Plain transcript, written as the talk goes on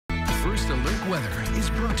Alert Weather is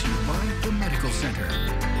brought to you by the Medical Center.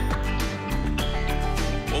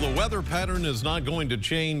 Well, the weather pattern is not going to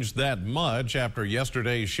change that much after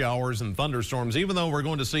yesterday's showers and thunderstorms, even though we're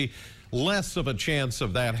going to see less of a chance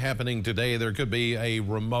of that happening today. There could be a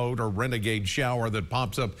remote or renegade shower that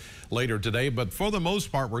pops up later today, but for the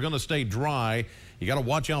most part, we're going to stay dry. You got to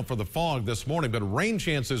watch out for the fog this morning, but rain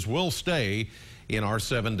chances will stay in our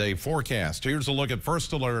 7-day forecast. Here's a look at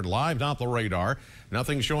First Alert Live Doppler radar.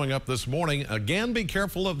 Nothing showing up this morning. Again, be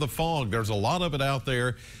careful of the fog. There's a lot of it out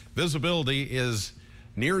there. Visibility is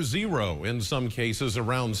near zero in some cases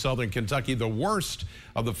around southern Kentucky. The worst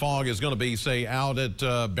of the fog is going to be, say, out at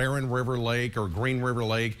Barren River Lake or Green River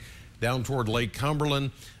Lake, down toward Lake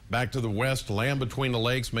Cumberland, back to the west, land between the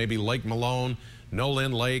lakes, maybe Lake Malone,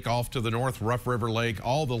 Nolin Lake, off to the north, Rough River Lake.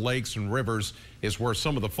 All the lakes and rivers is where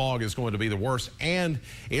some of the fog is going to be the worst. And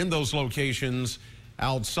in those locations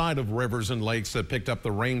outside of rivers and lakes that picked up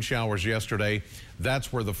the rain showers yesterday,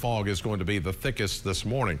 that's where the fog is going to be the thickest this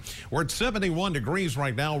morning. We're at 71 degrees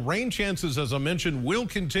right now. Rain chances, as I mentioned, will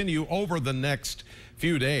continue over the next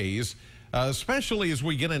few days, especially as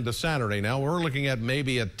we get into Saturday. Now, we're looking at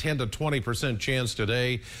maybe a 10 to 20% chance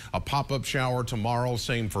today, a pop-up shower tomorrow,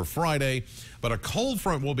 same for Friday. But a cold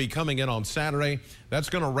front will be coming in on Saturday.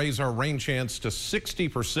 That's going to raise our rain chance to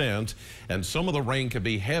 60%, and some of the rain could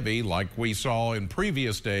be heavy like we saw in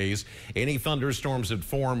previous days. Any thunderstorms that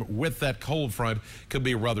form with that cold front could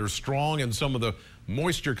be rather strong, and some of the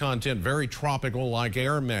moisture content, very tropical like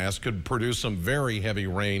air mass, could produce some very heavy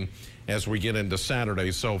rain as we get into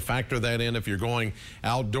Saturday. So factor that in if you're going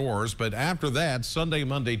outdoors. But after that, Sunday,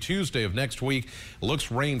 Monday, Tuesday of next week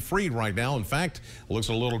looks rain-free right now. In fact, looks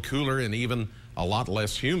a little cooler and even a lot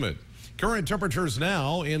less humid. Current temperatures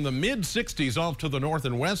now in the mid-60s off to the north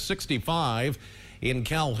and west, 65 in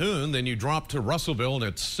Calhoun. Then you drop to Russellville and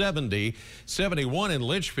it's 70, 71 in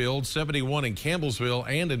Litchfield, 71 in Campbellsville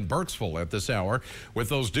and in Burkesville at this hour, with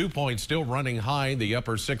those dew points still running high, the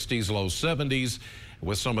upper 60s, low 70s,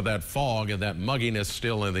 with some of that fog and that mugginess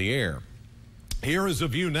still in the air. Here is a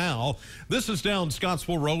view now. This is down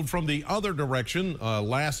Scottsville Road from the other direction.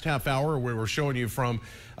 Last half hour we were showing you from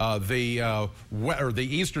the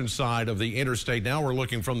eastern side of the interstate. Now we're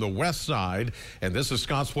looking from the west side, and this is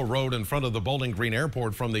Scottsville Road in front of the Bowling Green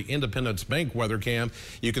Airport from the Independence Bank weather cam.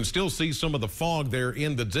 You can still see some of the fog there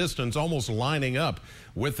in the distance, almost lining up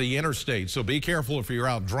with the interstate. So be careful if you're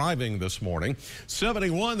out driving this morning.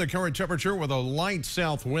 71 the current temperature with a light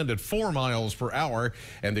south wind at 4 miles per hour,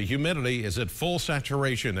 and the humidity is at full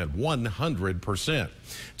saturation at 100%.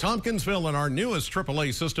 Tompkinsville and our newest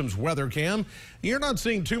AAA Systems weather cam. You're not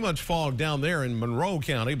seeing too much fog down there in Monroe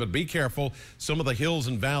County, but be careful. Some of the hills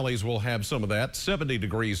and valleys will have some of that. 70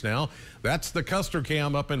 degrees now. That's the Custer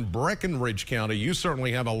cam up in Breckenridge County. You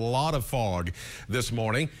certainly have a lot of fog this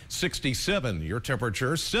morning. 67 your temperature.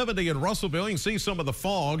 70 in Russellville. You can see some of the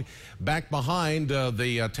fog back behind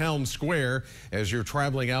the town square as you're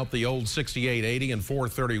traveling out the old 6880 and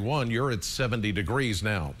 431. You're at 70 degrees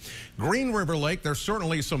now. Green River Lake, there's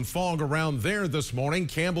certainly some fog around there this morning.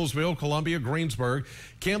 Campbellsville, Columbia, Greensburg.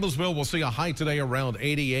 Campbellsville will see a high today around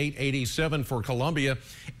 88, 87 for Columbia,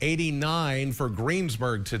 89 for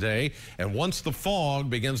Greensburg today. And once the fog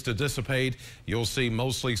begins to dissipate, you'll see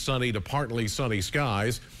mostly sunny to partly sunny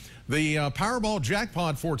skies. The Powerball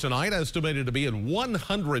jackpot for tonight estimated to be at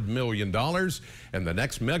 $100 million, and the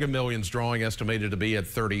next Mega Millions drawing estimated to be at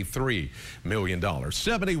 $33 million.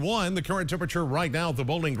 71, the current temperature right now at the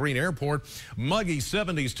Bowling Green Airport. Muggy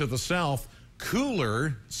 70s to the south.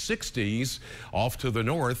 Cooler 60s off to the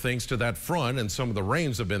north thanks to that front and some of the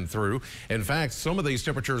rains have been through. In fact, some of these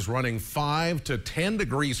temperatures running 5 to 10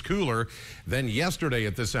 degrees cooler than yesterday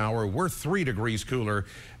at this hour. We're 3 degrees cooler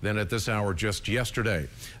than at this hour just yesterday.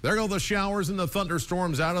 There go the showers and the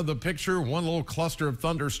thunderstorms out of the picture. One little cluster of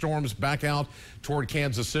thunderstorms back out toward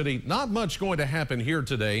Kansas City. Not much going to happen here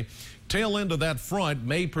today. Tail end of that front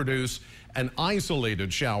may produce an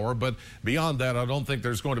isolated shower, but beyond that, I don't think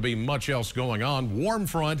there's going to be much else going on. Warm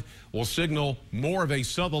front will signal more of a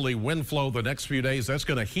southerly wind flow the next few days. That's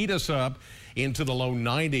going to heat us up into the low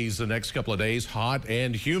 90s the next couple of days, hot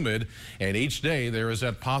and humid. And each day there is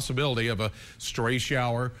that possibility of a stray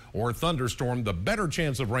shower or thunderstorm. The better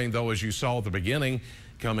chance of rain, though, as you saw at the beginning,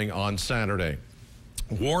 coming on Saturday.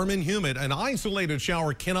 Warm and humid. An isolated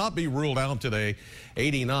shower cannot be ruled out today.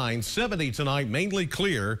 89, 70 tonight, mainly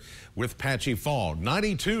clear with patchy fog.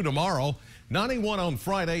 92 tomorrow, 91 on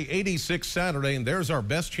Friday, 86 Saturday, and there's our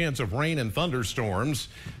best chance of rain and thunderstorms.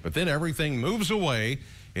 But then everything moves away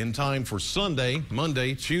in time for Sunday,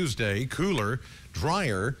 Monday, Tuesday, cooler,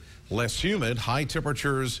 drier, less humid, high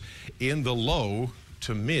temperatures in the low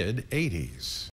to mid 80s.